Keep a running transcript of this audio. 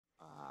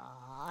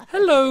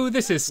Hello,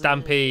 this is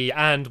Stampy,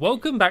 and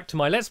welcome back to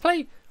my Let's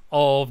Play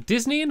of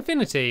Disney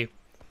Infinity.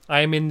 I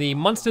am in the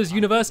Monsters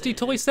University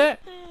toy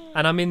set,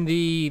 and I'm in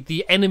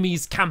the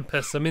Enemies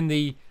Campus. I'm in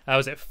the,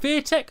 was it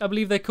FearTech, I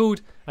believe they're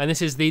called, and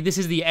this is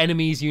the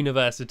Enemies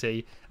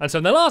University. And so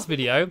in the last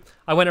video,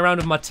 I went around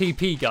with my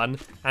TP gun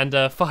and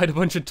fired a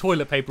bunch of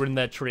toilet paper in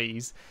their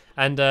trees.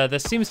 And there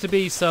seems to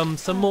be some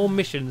more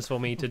missions for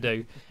me to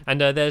do.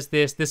 And there's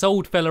this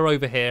old fella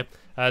over here,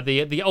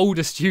 the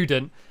older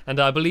student, and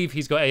I believe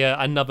he's got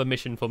another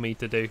mission for me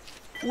to do.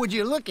 Would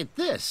you look at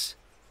this?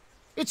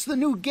 It's the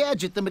new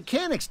gadget the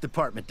mechanics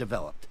department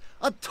developed,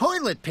 a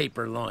toilet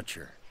paper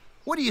launcher.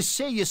 What do you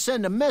say you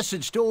send a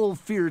message to old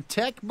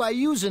FearTech by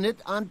using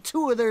it on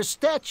 2 of their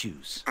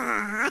statues?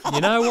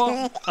 You know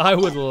what? I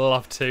would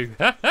love to.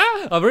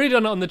 I've already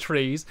done it on the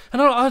trees.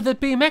 And the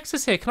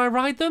BMXs here. Can I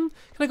ride them?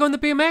 Can I go on the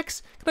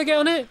BMX? Can I get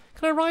on it?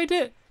 Can I ride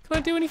it? Can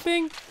I do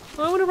anything?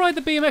 I want to ride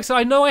the BMX.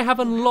 I know I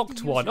have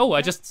unlocked one. Oh,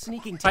 I just...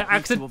 Sneaking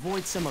techniques to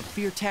avoid some of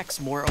FearTech's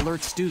more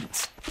alert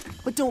students.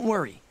 But don't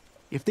worry.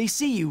 If they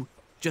see you,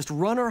 just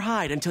run or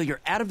hide until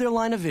you're out of their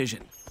line of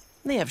vision.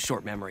 They have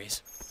short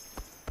memories.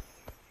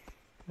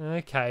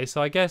 Okay,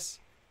 so I guess...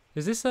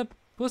 Is this a...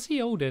 What's he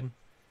holding?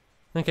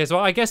 Okay, so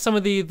I guess some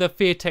of the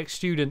FearTech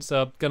students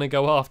are going to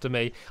go after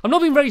me. I'm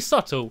not being very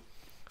subtle.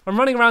 I'm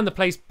running around the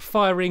place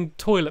firing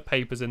toilet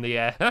papers in the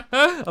air.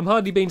 I'm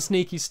hardly being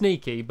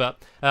sneaky,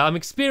 but I'm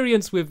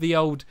experienced with the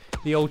old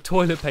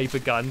toilet paper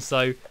gun,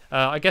 so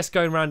I guess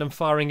going around and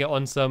firing it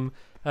on some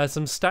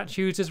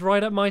statues is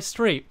right up my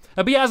street.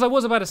 But yeah, as I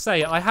was about to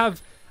say, I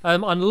have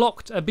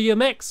unlocked a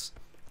BMX.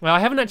 Well, I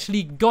haven't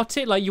actually got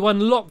it. Like, you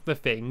unlock the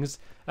things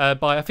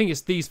by, I think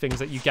it's these things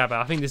that you gather.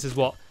 I think this is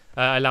what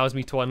allows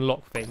me to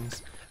unlock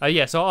things.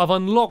 Yeah, so I've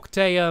unlocked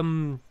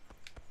a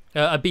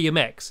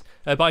BMX,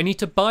 but I need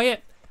to buy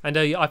it. And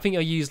I think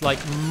I use like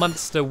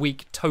Monster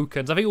Week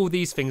tokens. I think all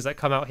these things that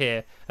come out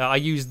here, I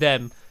use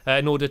them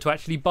in order to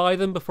actually buy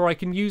them before I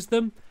can use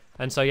them.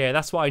 And so yeah,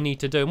 that's what I need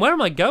to do. And where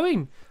am I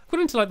going? I'm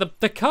going into like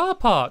the car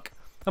park.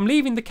 I'm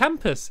leaving the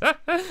campus.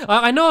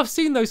 I know I've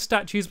seen those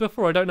statues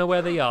before. I don't know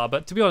where they are,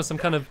 but to be honest, I'm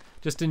kind of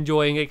just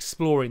enjoying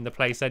exploring the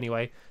place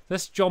anyway.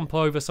 Let's jump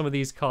over some of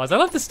these cars. I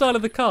love the style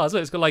of the cars.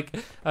 Look, it's got like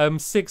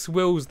 6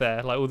 wheels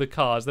there, like all the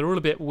cars. They're all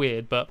a bit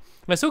weird, but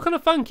they're still kind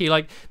of funky.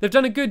 Like, they've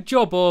done a good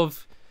job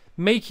of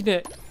making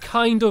it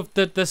kind of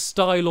the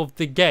style of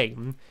the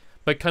game,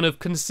 but kind of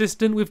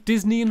consistent with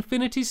Disney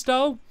Infinity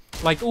style.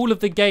 Like, all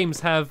of the games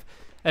have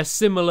a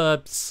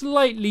similar,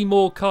 slightly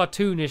more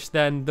cartoonish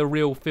than the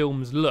real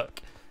films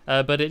look.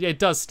 But it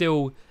does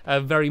still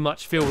very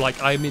much feel like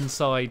I'm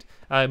inside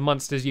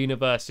Monsters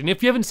University. And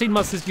if you haven't seen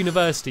Monsters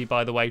University,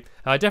 by the way,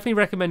 I definitely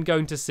recommend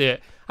going to see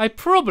it. I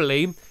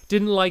probably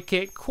didn't like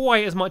it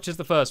quite as much as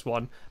the first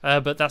one,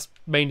 but that's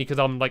mainly because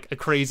I'm like a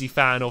crazy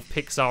fan of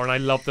Pixar and I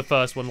love the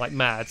first one like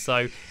mad.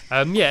 So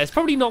yeah, it's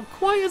probably not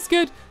quite as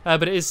good,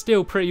 but it is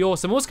still pretty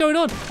awesome. What's going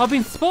on? I've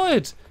been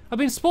spotted. I've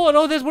been spotted.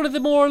 Oh, there's one of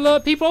the more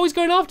alert people always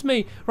going after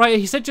me. Right,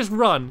 he said just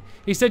run.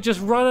 He said just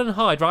run and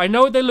hide. Right, I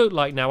know what they look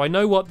like now. I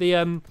know what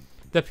the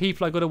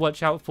people I got to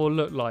watch out for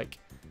look like.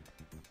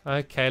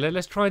 Okay,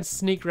 let's try and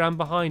sneak around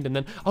behind and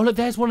then... Oh, look,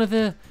 there's one of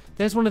the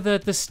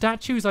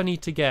statues I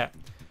need to get.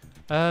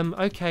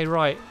 Okay,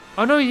 right.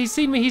 Oh, no, he's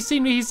seen me.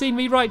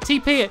 Right,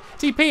 TP it.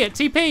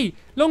 TP.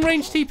 Long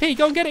range TP.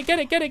 Go and get it.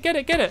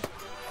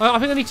 I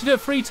think I need to do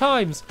it 3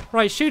 times.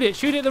 Right, shoot it,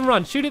 then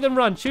run.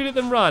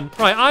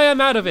 Right, I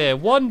am out of here.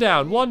 One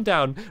down.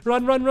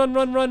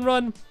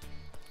 Run.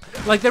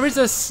 Like, there is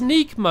a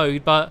sneak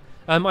mode, but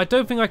I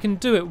don't think I can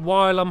do it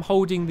while I'm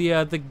holding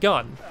the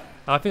gun.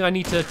 I think I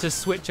need to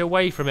switch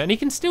away from it. And he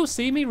can still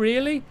see me,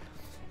 really?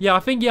 Yeah,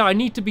 I think, I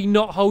need to be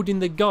not holding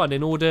the gun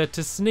in order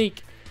to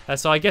sneak.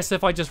 So I guess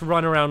if I just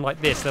run around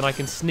like this, then I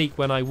can sneak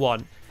when I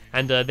want.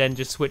 And then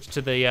just switch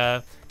to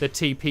the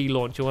TP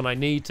launcher when I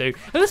need to.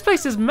 And this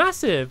place is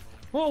massive.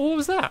 What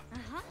was that?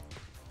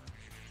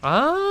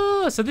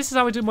 Ah, so this is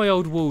how I do my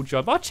old wall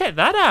job. I'll check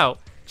that out.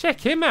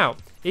 Check him out.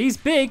 He's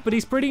big, but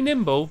he's pretty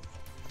nimble.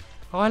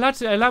 Oh,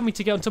 allowed me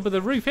to get on top of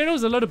the roof. Here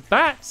was a lot of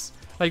bats.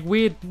 Like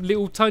weird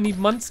little tiny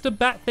monster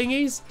bat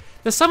thingies.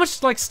 There's so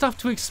much like stuff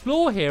to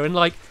explore here. And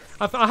like,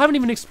 I haven't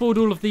even explored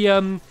all of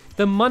the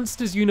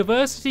Monsters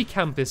University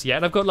campus yet.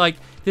 And I've got like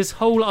this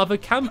whole other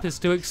campus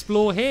to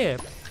explore here.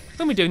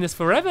 I'm be doing this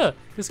forever.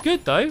 It's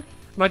good though.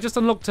 And I just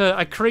unlocked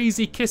a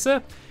crazy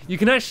kisser. You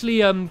can actually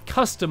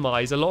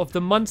customize a lot of the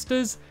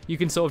monsters. You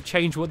can sort of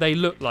change what they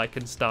look like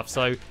and stuff.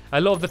 So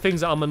a lot of the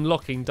things that I'm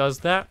unlocking does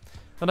that.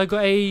 And I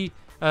got a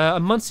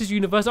Monsters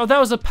University. Oh, that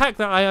was a pack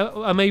that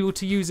I'm able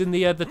to use in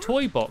the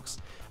toy box.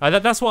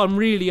 That's what I'm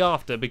really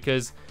after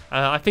because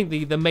I think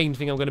the main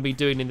thing I'm going to be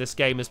doing in this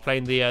game is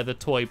playing the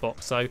toy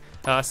box. So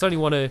I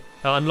certainly want to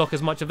unlock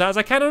as much of that as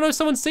I can. I know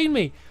someone's seen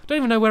me. I don't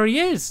even know where he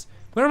is.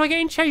 Where am I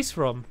getting chased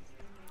from?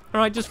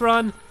 Alright, just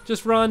run,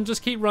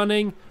 just keep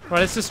running.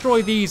 Right, let's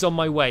destroy these on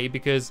my way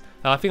because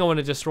I think I want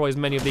to destroy as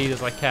many of these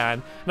as I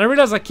can. And I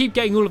realise I keep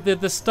getting all of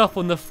the stuff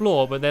on the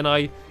floor, but then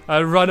I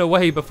run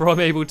away before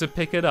I'm able to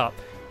pick it up.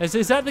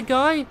 Is that the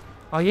guy?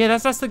 Oh yeah,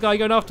 that's the guy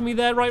going after me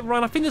there. Right,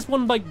 Ryan. I think there's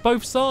one like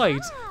both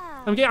sides.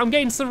 I'm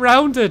getting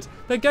surrounded.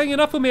 They're ganging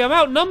up on me. I'm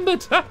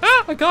outnumbered.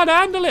 I can't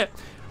handle it.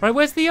 Right,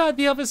 where's the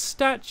other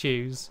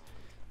statues?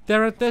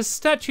 There's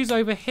statues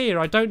over here.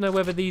 I don't know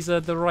whether these are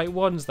the right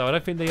ones though. I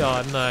don't think they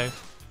are. No.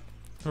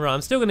 Right,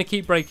 I'm still going to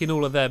keep breaking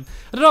all of them.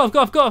 I don't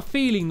know. I've got a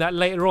feeling that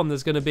later on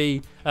there's going to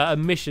be a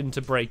mission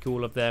to break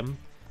all of them.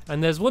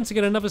 And there's once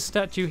again another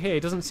statue here.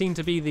 It doesn't seem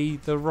to be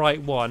the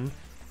right one.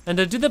 And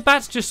do the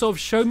bats just sort of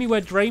show me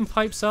where drain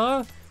pipes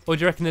are? Or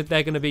do you reckon that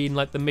they're going to be in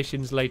like the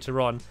missions later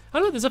on? Oh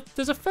look,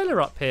 there's a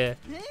fella up here.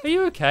 Are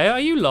you okay? Are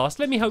you lost?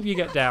 Let me help you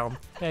get down.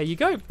 There you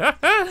go.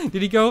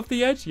 Did he go off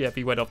the edge? Yep,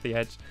 he went off the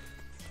edge.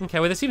 Okay,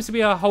 well there seems to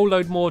be a whole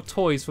load more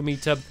toys for me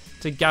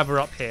to gather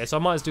up here. So I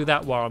might as well do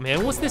that while I'm here.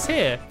 And what's this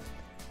here?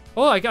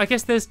 Oh, I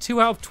guess there's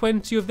 2 out of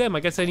 20 of them. I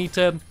guess I need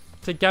to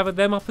gather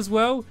them up as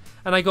well.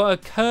 And I got a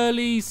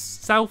curly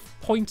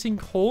south-pointing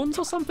horns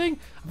or something.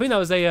 I think that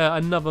was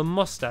another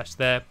mustache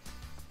there.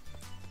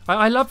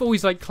 I love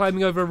always like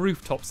climbing over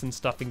rooftops and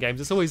stuff in games.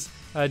 It's always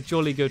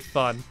jolly good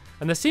fun.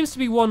 And there seems to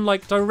be one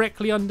like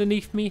directly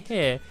underneath me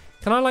here.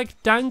 Can I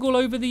like dangle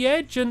over the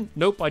edge? And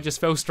nope, I just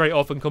fell straight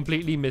off and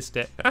completely missed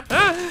it.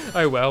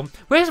 Oh well.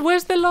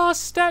 Where's the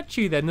last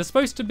statue then? There's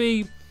supposed to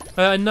be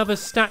another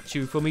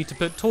statue for me to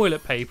put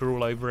toilet paper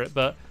all over it,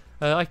 but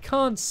I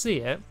can't see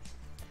it.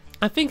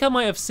 I think I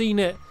might have seen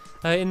it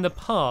in the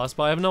past,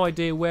 but I have no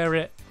idea where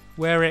it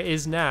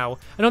is now.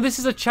 I know this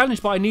is a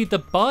challenge, but I need the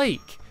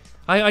bike.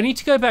 I need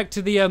to go back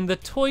to the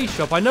toy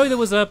shop. I know there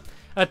was a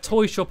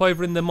toy shop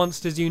over in the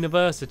Monsters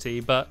University,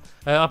 but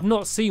I've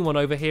not seen one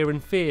over here in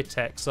Fear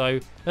Tech. So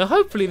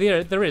hopefully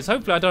there is.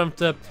 Hopefully I don't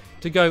have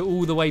to go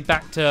all the way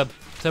back to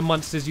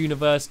Monsters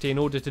University in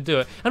order to do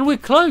it. And we're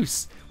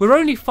close. We're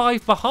only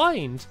 5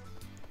 behind.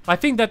 I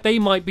think that they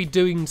might be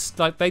doing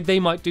like they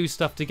might do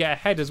stuff to get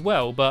ahead as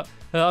well, but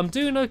I'm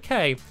doing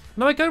okay.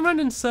 Now I go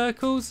around in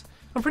circles.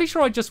 I'm pretty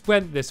sure I just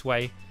went this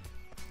way.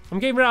 I'm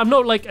getting around. I'm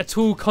not like at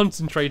all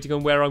concentrating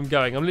on where I'm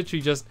going. I'm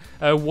literally just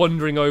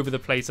wandering over the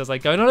place as I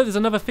go. And I know there's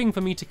another thing for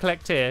me to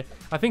collect here.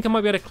 I think I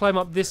might be able to climb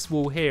up this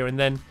wall here and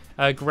then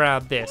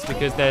grab this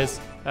because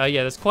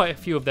there's quite a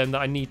few of them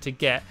that I need to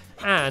get.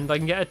 And I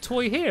can get a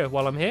toy here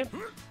while I'm here.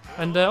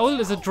 And oh,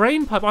 there's a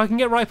drain pipe. I can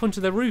get right up onto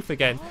the roof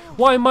again.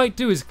 What I might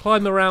do is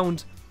climb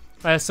around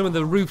some of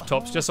the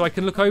rooftops just so I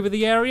can look over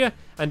the area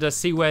and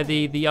see where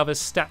the other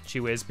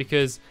statue is,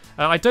 because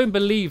I don't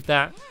believe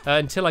that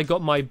until I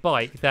got my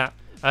bike that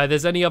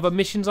there's any other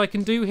missions I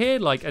can do here,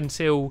 like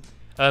until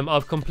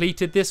I've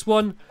completed this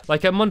one.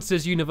 Like at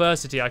Monsters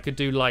University I could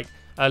do like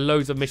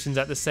loads of missions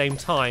at the same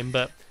time,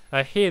 but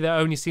here there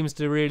only seems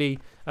to really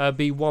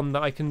be one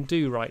that I can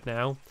do right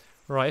now.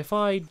 Right, if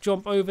I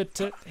jump over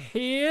to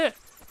here,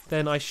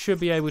 then I should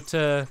be able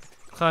to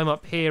climb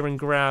up here and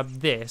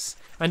grab this.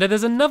 And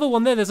there's another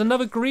one there. There's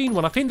another green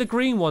one. I think the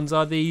green ones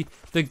are the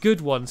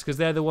good ones because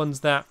they're the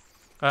ones that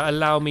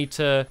allow me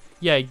to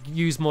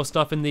use more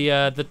stuff in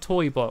the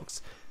toy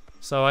box.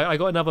 So I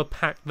got another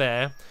pack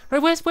there.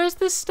 Right, where's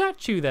this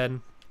statue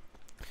then?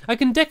 I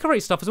can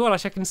decorate stuff as well.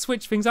 Actually, I can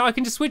switch things out. I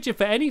can just switch it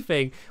for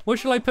anything. What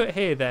shall I put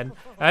here then?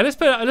 Let's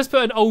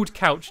put an old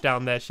couch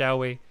down there, shall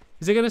we?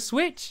 Is it going to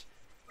switch?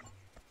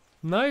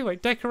 No,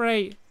 wait,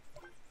 decorate.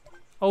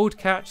 Old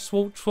couch,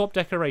 swap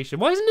decoration.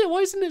 Why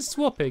isn't it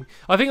swapping?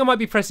 I think I might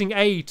be pressing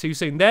A too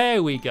soon.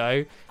 There we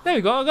go. There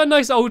we go. I've got a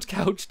nice old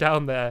couch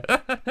down there.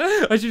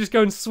 I should just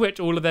go and switch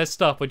all of their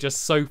stuff with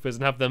just sofas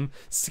and have them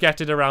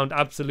scattered around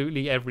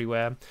absolutely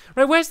everywhere.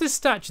 Right, where's this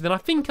statue then? I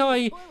think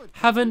I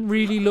haven't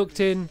really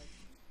looked in.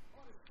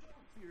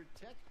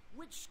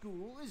 Which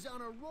school is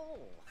on a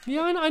roll?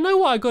 Yeah, I know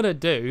what I gotta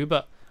do,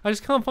 but I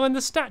just can't find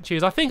the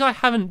statues. I think I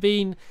haven't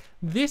been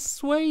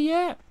this way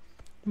yet.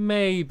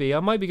 Maybe. I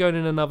might be going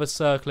in another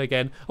circle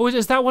again. Oh,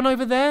 is that one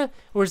over there?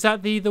 Or is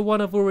that the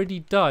one I've already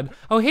done?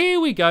 Oh, here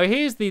we go.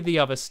 Here's the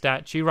other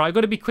statue. Right, I've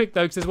got to be quick,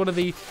 though, because there's one of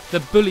the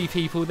bully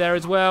people there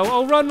as well.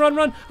 Oh, run, run,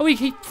 run. Oh,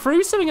 he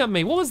threw something at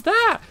me. What was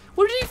that?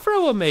 What did he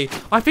throw at me?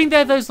 I think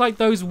they're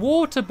those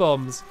water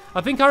bombs.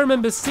 I think I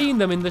remember seeing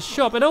them in the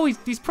shop. And, oh,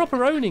 he's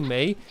proper owning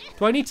me.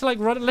 Do I need to, like,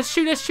 run? Let's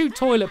shoot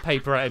toilet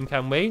paper at him,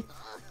 can we?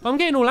 I'm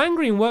getting all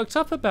angry and worked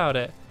up about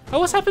it. Oh,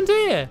 what's happened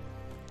here?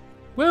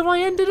 Where have I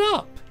ended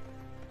up?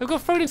 I've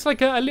got thrown into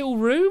like a little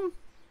room.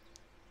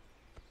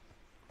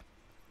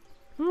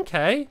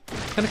 Okay.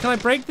 Can I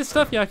break this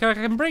stuff? Yeah, I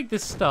can break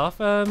this stuff.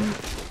 I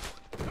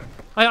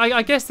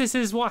guess this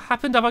is what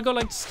happened. Have I got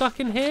like stuck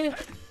in here?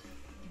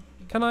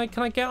 Can I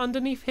get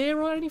underneath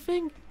here or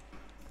anything?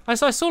 I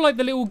saw like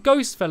the little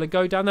ghost fella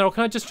go down there. Or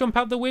can I just jump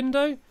out the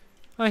window?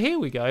 Oh, here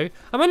we go.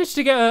 I managed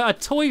to get a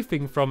toy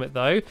thing from it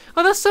though.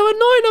 Oh, that's so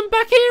annoying. I'm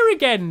back here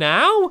again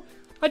now.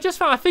 I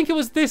think it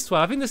was this way.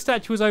 I think the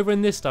statue was over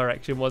in this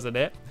direction, wasn't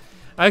it?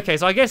 Okay,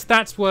 so I guess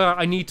that's where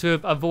I need to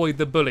avoid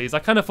the bullies. I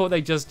kind of thought they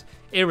just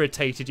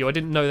irritated you. I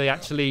didn't know they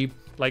actually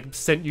like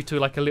sent you to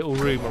like a little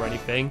room or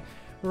anything.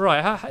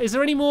 Right, is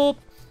there any more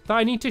that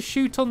I need to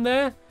shoot on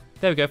there?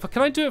 There we go.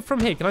 Can I do it from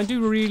here? Can I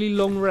do really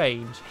long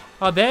range?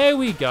 Oh, there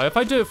we go. If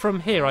I do it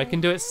from here, I can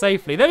do it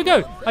safely. There we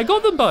go. I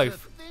got them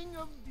both.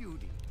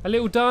 A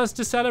little dance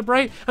to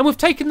celebrate. And we've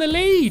taken the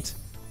lead.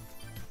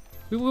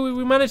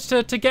 We managed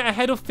to get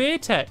ahead of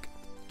FearTech.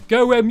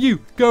 Go MU,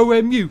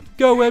 go MU,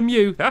 go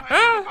MU. I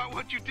heard about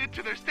what you did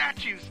to their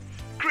statues.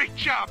 Great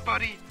job,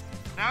 buddy.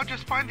 Now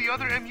just find the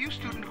other MU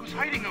student who's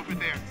hiding over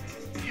there.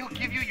 He'll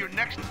give you your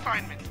next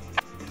assignment.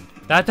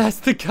 That's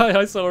the guy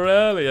I saw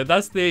earlier.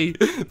 That's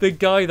the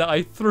guy that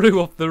I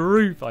threw off the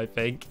roof, I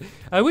think.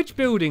 Which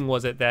building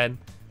was it then?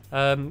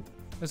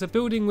 There's a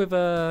building with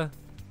a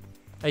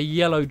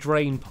yellow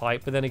drain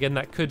pipe, but then again,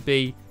 that could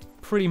be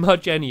pretty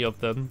much any of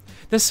them.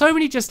 There's so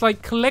many just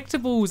like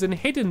collectibles and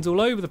hiddens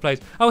all over the place.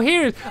 Oh,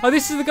 here. Oh,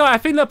 this is the guy. I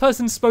think that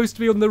person's supposed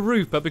to be on the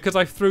roof, but because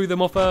I threw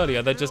them off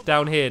earlier, they're just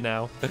down here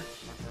now. Did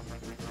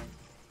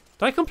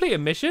I complete a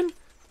mission?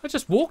 I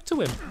just walked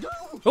to him.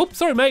 Oh,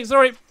 sorry, mate.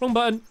 Sorry. Wrong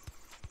button.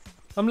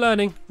 I'm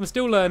learning. I'm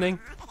still learning.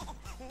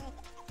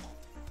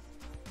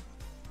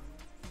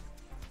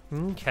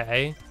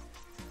 Okay.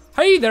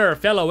 Hey there,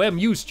 fellow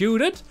MU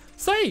student.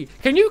 Say,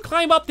 can you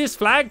climb up this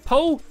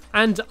flagpole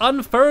and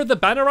unfurl the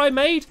banner I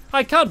made?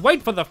 I can't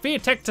wait for the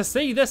FearTech to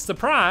see this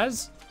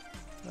surprise.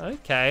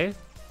 Okay.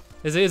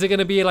 Is it going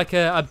to be like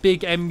a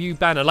big MU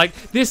banner? Like,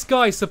 this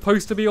guy's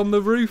supposed to be on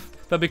the roof,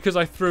 but because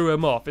I threw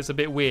him off, it's a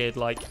bit weird.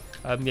 Like,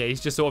 yeah, he's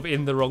just sort of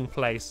in the wrong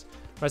place.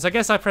 Right, so I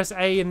guess I press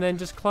A and then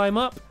just climb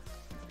up.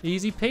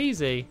 Easy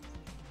peasy.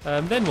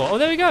 Then what? Oh,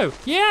 there we go.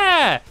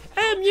 Yeah!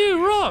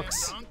 MU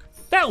rocks!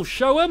 That'll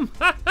show them.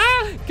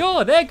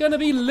 God, they're going to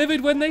be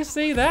livid when they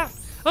see that.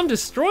 I'm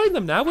destroying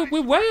them now.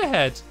 We're way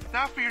ahead.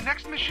 Now for your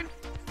next mission?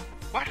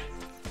 What?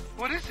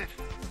 What is it?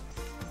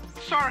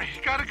 Sorry,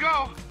 gotta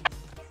go.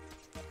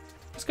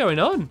 What's going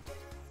on?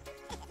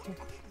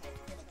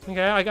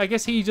 Okay, I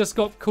guess he just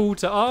got called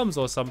to arms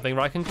or something.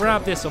 Right, I can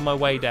grab this on my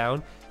way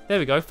down. There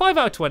we go. 5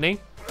 out of 20.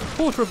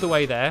 Quarter of the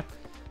way there.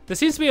 There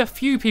seems to be a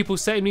few people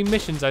setting me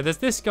missions though. There's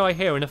this guy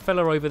here and a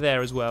fella over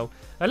there as well.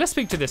 Let's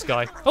speak to this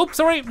guy. Oh,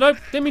 sorry. No,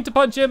 didn't mean to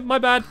punch him. My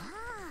bad.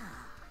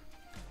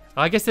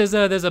 I guess there's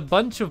a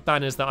bunch of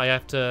banners that I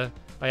have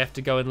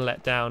to go and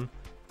let down.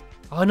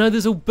 Oh no,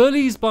 there's all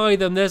bullies by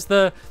them. There's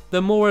the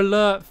more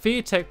alert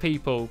FearTech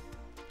people.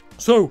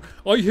 So,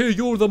 I hear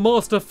you're the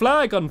master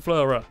flag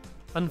unfurler.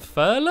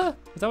 Unfurler?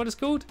 Is that what it's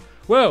called?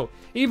 Well,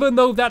 even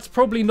though that's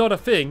probably not a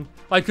thing,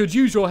 I could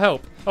use your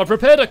help. I've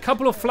prepared a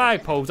couple of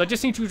flagpoles. I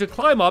just need you to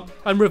climb up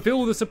and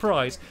reveal the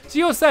surprise. So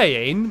you're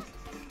saying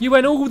you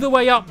went all the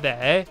way up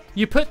there,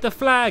 you put the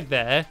flag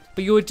there,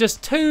 but you were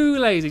just too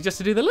lazy just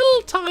to do the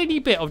little tiny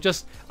bit of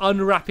just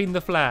unwrapping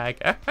the flag.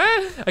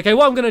 Okay,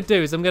 what I'm going to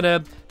do is I'm going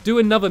to do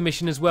another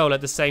mission as well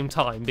at the same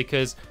time,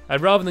 because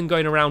rather than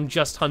going around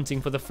just hunting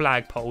for the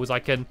flagpoles, I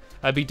can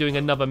be doing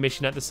another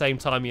mission at the same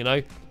time, you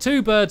know.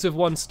 2 birds with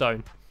 1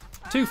 stone.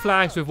 2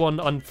 flags with 1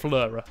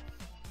 unfurler.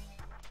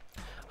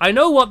 I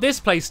know what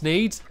this place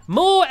needs.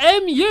 More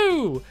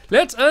MU!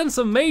 Let's earn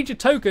some major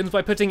tokens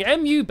by putting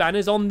MU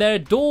banners on their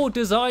door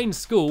design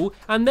school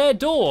and their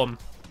dorm.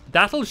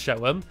 That'll show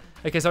them.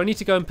 Okay, so I need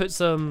to go and put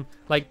some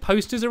like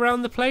posters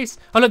around the place.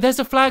 Oh look, there's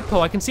a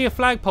flagpole. I can see a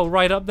flagpole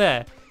right up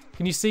there.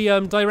 Can you see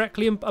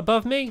directly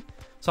above me?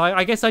 So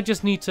I guess I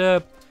just need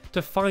to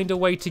find a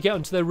way to get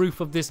onto the roof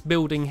of this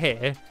building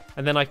here,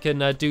 and then I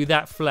can do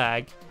that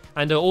flag,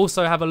 and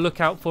also have a look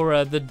out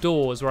for the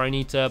doors where I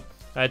need to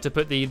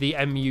put the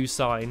MU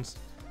signs.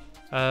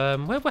 How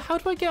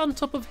do I get on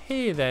top of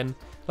here then?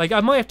 Like,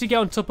 I might have to get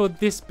on top of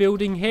this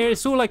building here.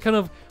 It's all like kind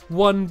of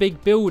one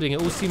big building.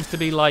 It all seems to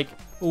be like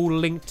all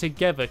linked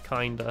together,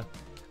 kinda.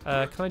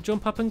 Can I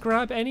jump up and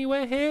grab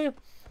anywhere here?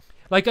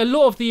 Like a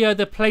lot of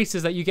the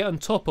places that you get on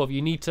top of,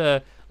 you need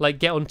to like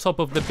get on top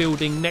of the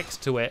building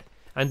next to it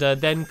and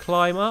then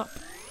climb up.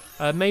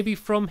 Maybe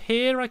from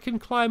here I can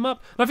climb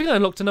up. I think I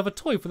unlocked another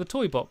toy for the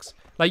toy box.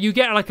 Like you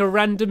get like a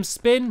random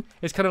spin.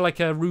 It's kind of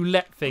like a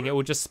roulette thing. It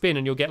will just spin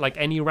and you'll get like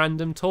any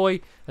random toy.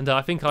 And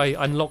I think I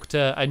unlocked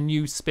a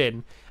new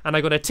spin. And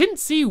I got a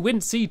Tinsy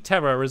Wincy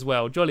Terror as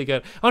well. Jolly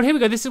good. Oh, here we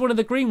go. This is one of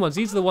the green ones.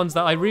 These are the ones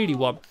that I really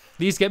want.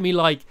 These get me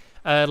like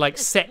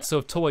sets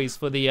of toys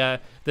for the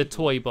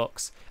toy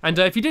box. And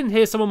if you didn't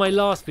hear some of my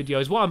last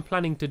videos, what I'm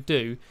planning to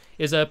do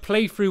is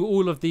play through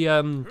all of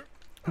the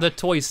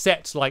toy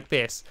sets like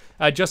this,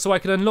 just so I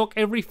can unlock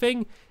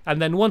everything,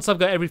 and then once I've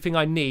got everything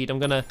I need, I'm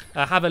gonna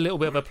have a little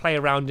bit of a play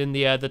around in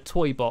the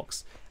toy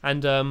box,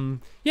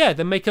 and yeah,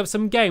 then make up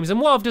some games. And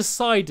what I've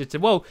decided to,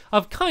 well,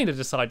 I've kind of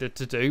decided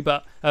to do,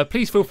 but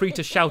please feel free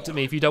to shout at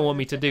me if you don't want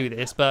me to do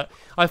this, but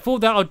I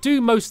thought that I'll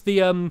do most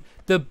of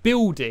the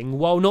building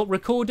while not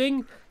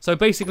recording. So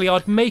basically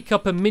I'd make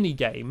up a mini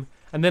game,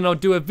 and then I'll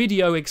do a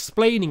video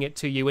explaining it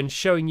to you and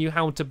showing you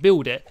how to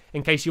build it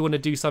in case you want to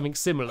do something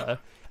similar,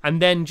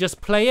 and then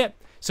just play it.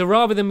 So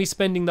rather than me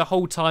spending the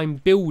whole time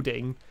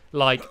building,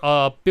 like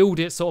build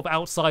it sort of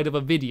outside of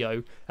a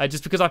video,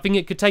 just because I think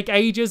it could take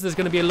ages. There's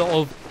going to be a lot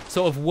of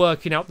sort of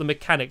working out the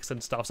mechanics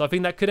and stuff, so I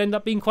think that could end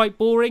up being quite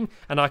boring,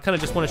 and I kind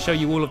of just want to show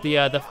you all of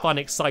the fun,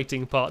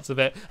 exciting parts of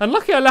it. And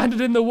lucky I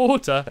landed in the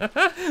water.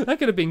 That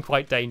could have been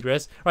quite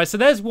dangerous. Right, so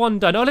there's one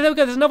done. Oh, there we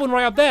go, there's another one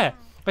right up there.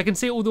 I can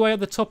see it all the way at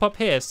the top up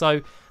here,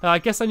 so I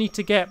guess I need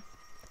to get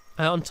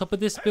on top of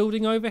this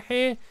building over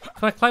here.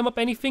 Can I climb up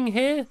anything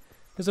here?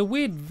 There's a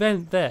weird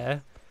vent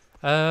there.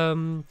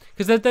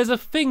 Because there's a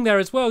thing there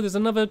as well. There's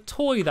another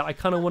toy that I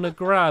kind of want to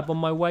grab on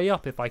my way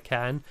up if I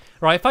can.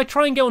 Right, if I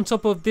try and get on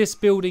top of this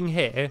building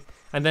here,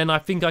 and then I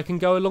think I can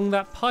go along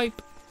that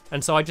pipe.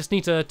 And so I just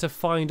need to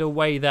find a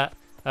way that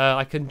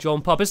I can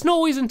jump up. It's not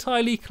always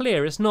entirely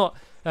clear. It's not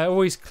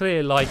always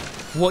clear like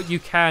what you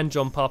can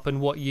jump up and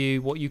what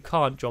you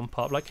can't jump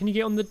up. Like, can you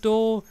get on the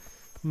door?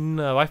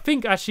 No, I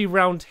think actually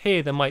round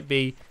here there might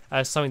be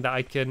something that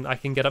I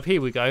can get up.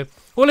 Here we go.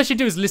 All I should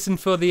do is listen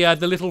for the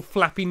little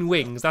flapping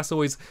wings. That's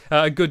always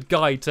a good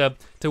guide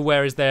to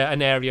where is there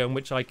an area in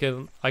which I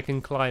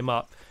can climb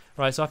up.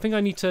 Right, so I think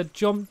I need to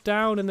jump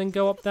down and then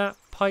go up that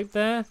pipe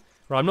there.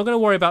 Right, I'm not going to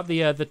worry about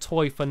the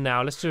toy for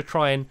now. Let's just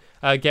try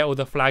and get all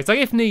the flags. Like,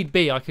 if need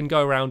be, I can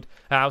go around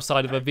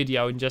outside of a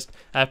video and just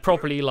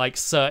properly like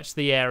search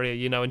the area,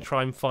 you know, and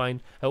try and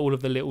find all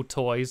of the little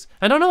toys.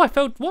 And oh no, I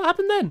fell. What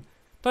happened then?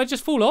 Did I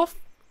just fall off?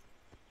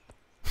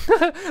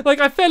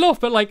 Like, I fell off,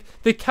 but like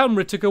the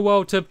camera took a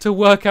while to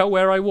work out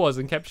where I was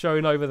and kept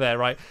showing over there.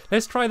 Right,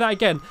 let's try that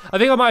again. I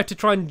think I might have to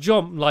try and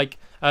jump like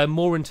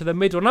more into the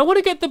middle. And I want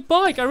to get the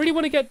bike. I really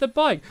want to get the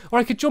bike. Or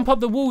I could jump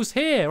up the walls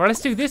here. Right, let's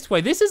do this way.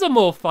 This is a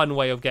more fun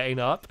way of getting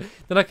up.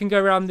 Then I can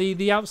go around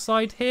the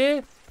outside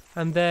here.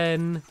 And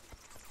then...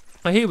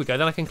 oh, here we go.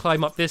 Then I can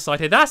climb up this side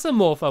here. That's a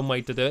more fun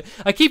way to do it.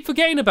 I keep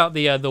forgetting about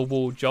the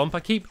wall jump. I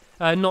keep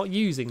not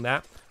using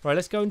that. Right,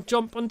 let's go and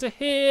jump onto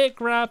here.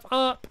 Grab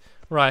up.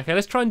 Right, okay,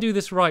 let's try and do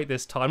this right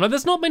this time. Now,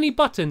 there's not many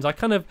buttons. I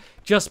kind of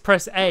just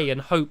press A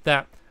and hope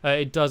that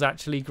it does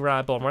actually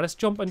grab on. Right, let's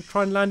jump and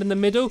try and land in the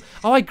middle.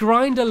 Oh, I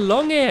grind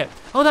along it.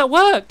 Oh, that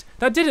worked.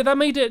 That did it. That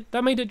made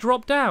it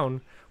drop down.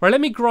 Right,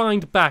 let me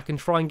grind back and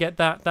try and get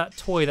that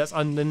toy that's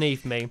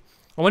underneath me.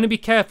 I want to be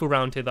careful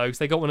around here though, because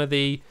they got one of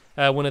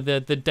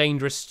the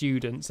dangerous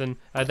students, and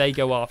they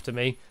go after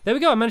me. There we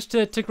go. I managed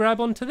to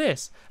grab onto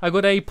this. I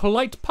got a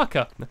polite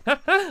pucker.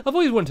 I've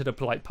always wanted a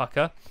polite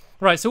pucker.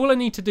 Right, so all I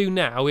need to do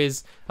now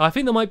is, I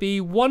think there might be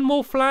one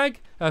more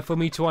flag for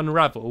me to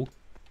unravel.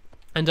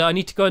 And I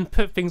need to go and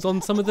put things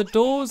on some of the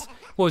doors.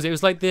 What was it? It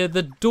was like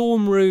the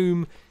dorm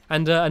room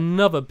and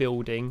another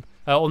building.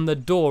 On the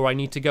door I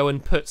need to go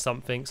and put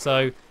something.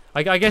 So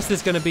I guess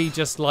there's going to be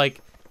just like,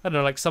 I don't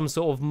know, like some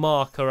sort of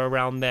marker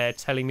around there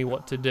telling me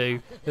what to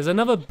do. There's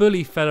another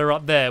bully fella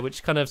up there,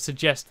 which kind of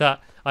suggests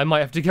that I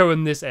might have to go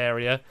in this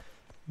area.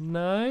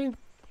 No?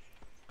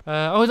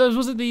 Oh,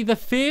 was it the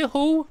fear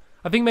hall?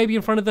 I think maybe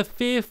in front of the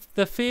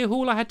fear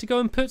hall I had to go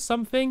and put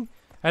something.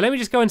 Let me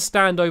just go and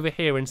stand over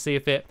here and see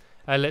if it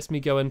lets me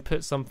go and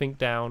put something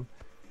down.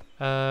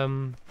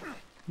 No,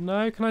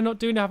 can I not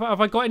do that?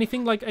 Have I got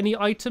anything, like any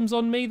items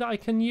on me that I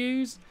can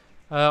use?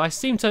 I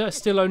seem to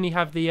still only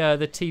have the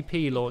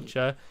TP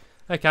launcher.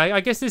 Okay, I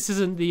guess this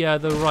isn't the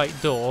right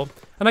door.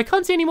 And I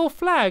can't see any more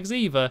flags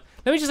either.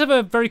 Let me just have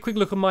a very quick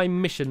look at my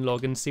mission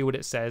log and see what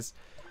it says.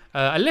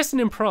 A lesson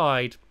in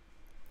pride.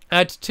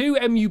 Add 2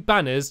 MU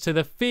banners to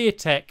the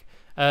FearTech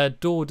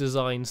door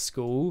design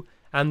school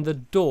and the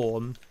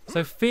dorm.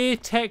 So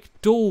FearTech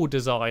door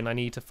design I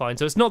need to find.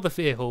 So it's not the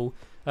Fear Hall.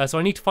 So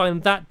I need to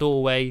find that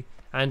doorway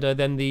and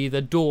then the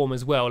dorm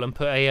as well, and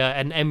put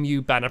an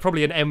MU banner,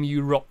 probably an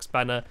MU Rocks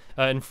banner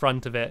in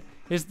front of it.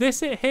 Is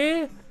this it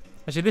here?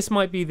 Actually, this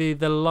might be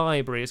the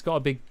library. It's got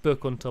a big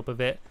book on top of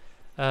it.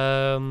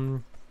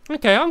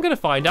 Okay, I'm going to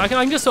find it. I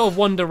can just sort of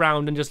wander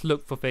around and just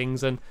look for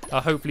things and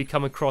hopefully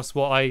come across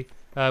what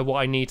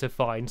I need to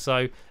find.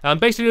 So I'm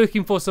basically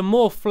looking for some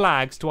more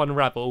flags to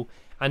unravel,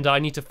 and I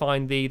need to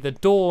find the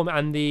dorm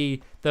and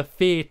the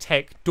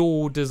FearTech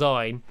door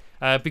design.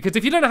 Because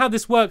if you don't know how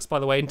this works, by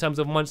the way, in terms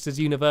of Monsters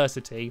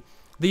University,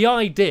 the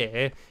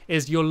idea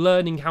is you're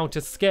learning how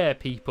to scare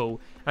people.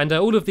 And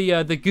all of the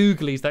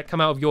googlies that come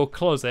out of your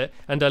closet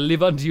and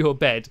live under your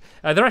bed,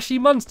 they're actually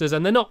monsters,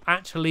 and they're not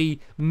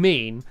actually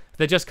mean.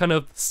 They're just kind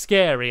of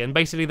scary, and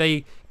basically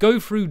they go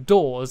through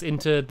doors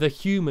into the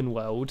human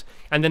world,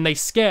 and then they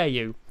scare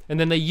you, and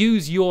then they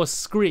use your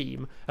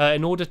scream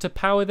in order to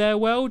power their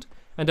world.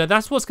 And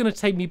that's what's going to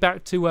take me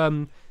back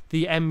to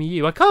the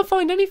MU. I can't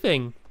find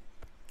anything.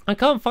 I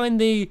can't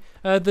find the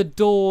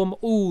dorm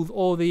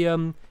or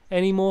the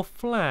any more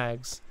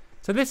flags.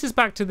 So this is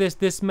back to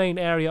this main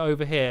area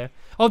over here.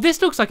 Oh,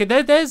 this looks like it.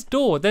 There's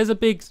door. There's a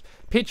big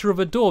picture of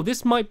a door.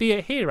 This might be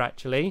it here,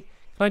 actually.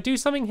 Can I do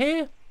something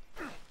here?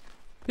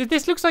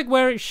 This looks like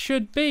where it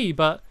should be,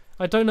 but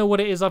I don't know what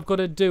it is I've got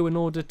to do in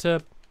order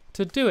to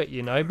do it,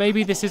 you know.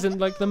 Maybe this isn't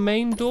like the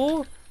main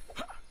door.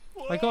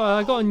 I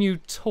got a new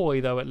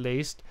toy though, at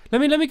least. Let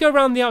me go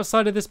around the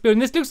outside of this building.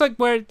 This looks like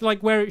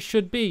where it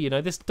should be, you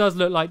know. This does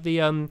look like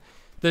the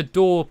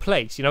door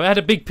place, you know. It had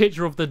a big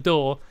picture of the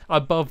door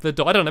above the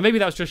door. I don't know, maybe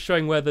that was just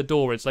showing where the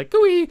door is. Like,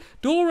 gooey,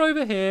 door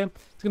over here.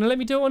 It's gonna let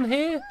me do it on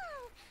here?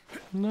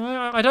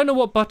 No, I don't know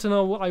what button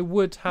I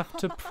would have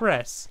to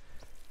press.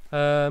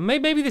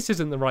 Maybe this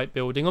isn't the right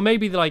building, or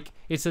maybe like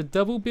it's a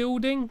double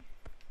building.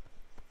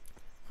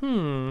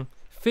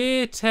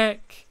 FearTech,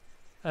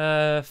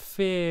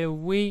 Fear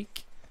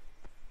Week.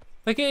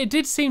 Like it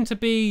did seem to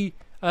be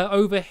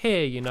over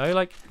here, you know?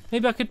 Like,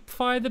 maybe I could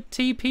fire the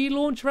TP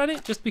launcher at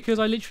it, just because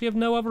I literally have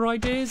no other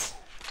ideas.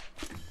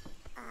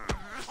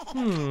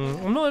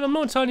 I'm not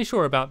entirely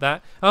sure about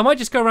that. I might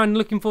just go around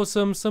looking for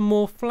some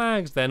more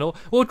flags then,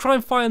 or try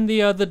and find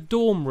the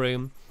dorm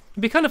room.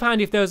 It'd be kind of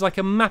handy if there was like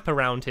a map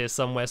around here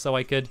somewhere, so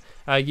I could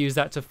use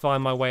that to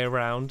find my way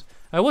around.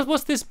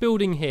 What's this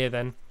building here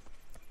then?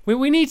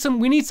 We need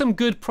some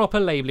good proper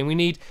labeling. We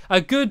need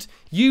a good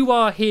 "you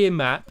are here"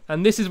 map,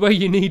 and this is where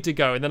you need to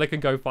go, and then I can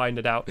go find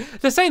it out.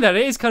 They're saying that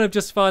it is kind of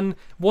just fun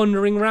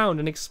wandering around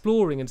and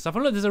exploring and stuff. Oh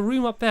look, there's a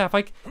room up there.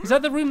 Is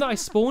that the room that I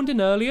spawned in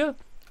earlier?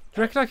 Do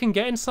you reckon I can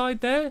get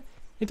inside there?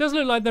 It does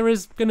look like there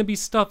is going to be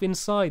stuff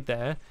inside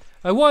there.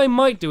 What I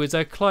might do is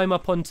climb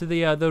up onto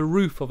the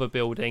roof of a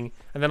building,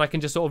 and then I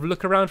can just sort of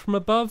look around from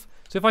above.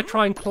 So if I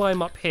try and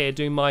climb up here,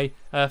 doing my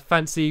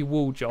fancy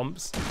wall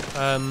jumps.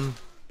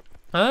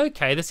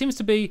 Okay, there seems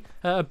to be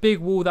a big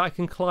wall that I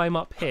can climb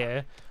up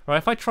here. All right,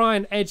 if I try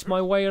and edge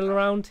my way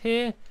around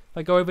here, if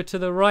I go over to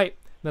the right,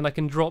 then I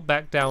can drop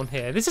back down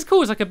here. This is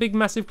cool. It's like a big,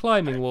 massive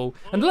climbing wall.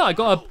 And look, I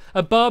got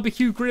a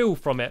barbecue grill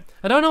from it.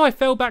 And oh no, I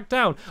fell back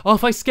down. Oh,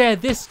 if I scare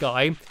this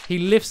guy, he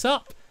lifts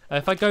up.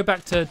 If I go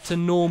back to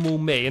normal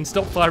me and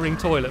stop firing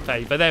toilet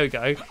paper, there we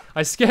go.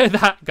 I scare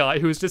that guy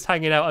who was just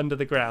hanging out under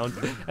the ground.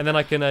 And then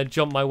I can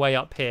jump my way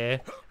up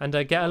here and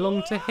get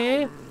along to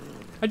here.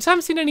 I just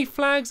haven't seen any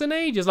flags in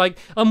ages. Like,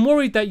 I'm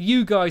worried that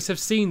you guys have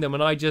seen them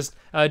and I just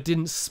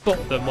didn't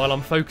spot them while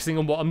I'm focusing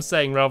on what I'm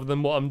saying rather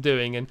than what I'm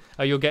doing, and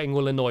you're getting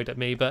all annoyed at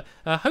me. But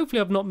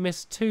hopefully I've not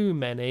missed too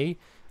many.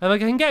 I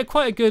can get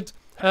quite a good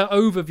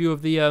overview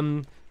of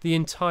the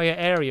entire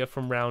area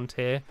from round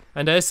here.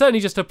 And it's certainly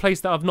just a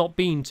place that I've not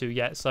been to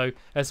yet, so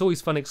it's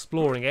always fun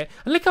exploring it.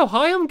 And look how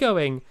high I'm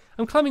going.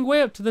 I'm climbing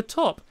way up to the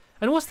top.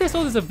 And what's this?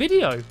 Oh, there's a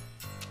video.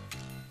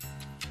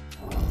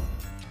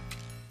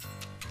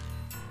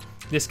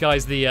 This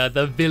guy's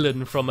the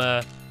villain from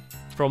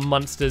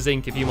Monsters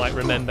Inc., if you might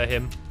remember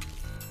him.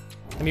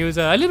 And he was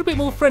a little bit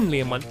more friendly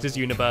in Monsters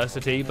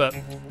University, but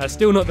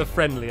still not the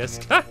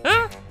friendliest.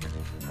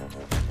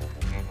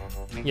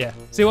 Yeah,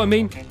 see what I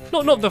mean?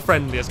 Not the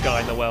friendliest guy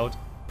in the world.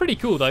 Pretty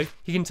cool though.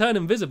 He can turn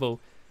invisible.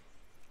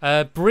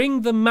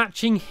 Bring the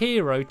matching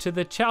hero to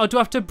the chat. Oh, do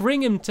I have to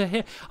bring him to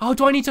here? Oh,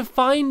 do I need to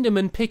find him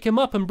and pick him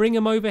up and bring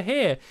him over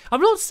here?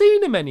 I've not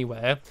seen him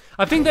anywhere.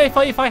 I think that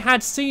if I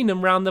had seen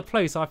him around the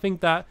place, I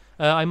think that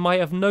I might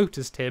have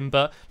noticed him.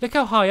 But look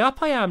how high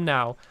up I am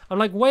now. I'm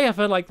like way up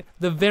at like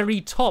the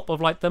very top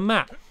of like the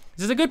map.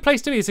 This is a good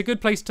place to be. It's a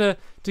good place to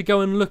go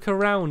and look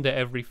around at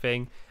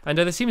everything. And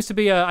there seems to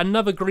be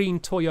another green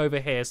toy over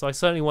here, so I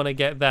certainly want to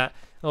get that.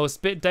 Oh, it's a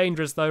bit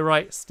dangerous though,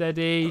 right?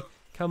 Steady.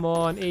 Come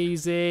on,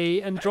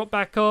 easy, and drop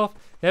back off.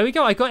 There we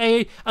go. I got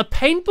a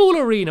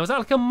paintball arena. Was that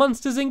like a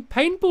Monsters Inc.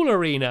 paintball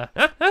arena?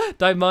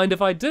 Don't mind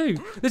if I do.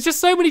 There's just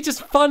so many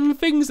just fun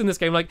things in this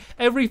game. Like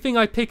everything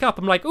I pick up,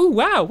 I'm like, oh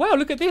wow,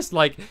 look at this.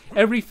 Like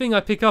everything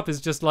I pick up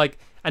is just like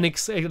an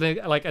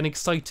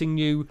exciting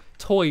new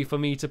toy for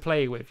me to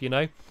play with, you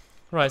know?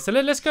 Right, so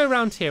let's go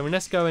around here and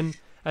let's go and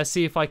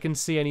see if I can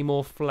see any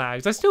more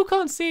flags. I still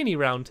can't see any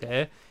around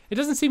here. It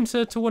doesn't seem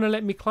to want to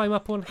let me climb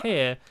up on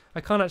here.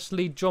 I can't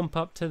actually jump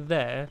up to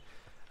there.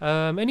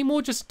 Any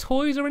more just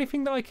toys or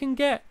anything that I can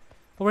get?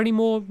 Or any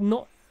more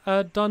not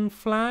done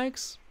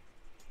flags?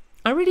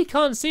 I really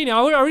can't see it.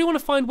 I really want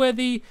to find where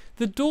the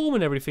dorm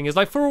and everything is.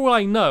 Like, for all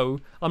I know,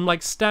 I'm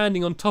like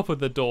standing on top of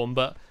the dorm,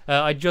 but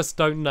I just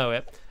don't know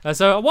it.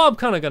 So what I'm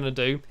kind of going to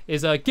do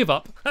is give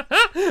up,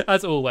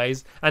 as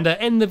always, and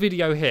end the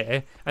video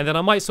here. And then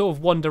I might sort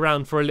of wander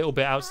around for a little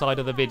bit outside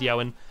of the video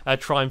and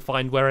try and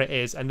find where it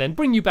is. And then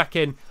bring you back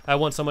in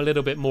once I'm a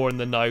little bit more in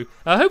the know.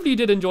 Hopefully you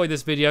did enjoy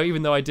this video,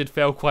 even though I did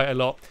fail quite a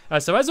lot.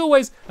 So as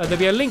always, there'll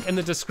be a link in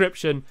the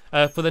description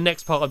for the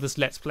next part of this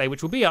Let's Play,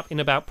 which will be up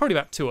in probably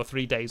about 2 or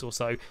 3 days or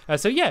so.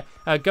 So yeah,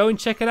 go and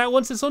check it out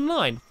once it's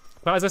online.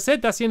 But as I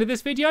said, that's the end of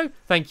this video.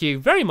 Thank you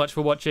very much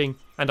for watching,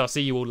 and I'll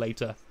see you all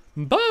later.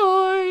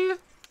 Bye!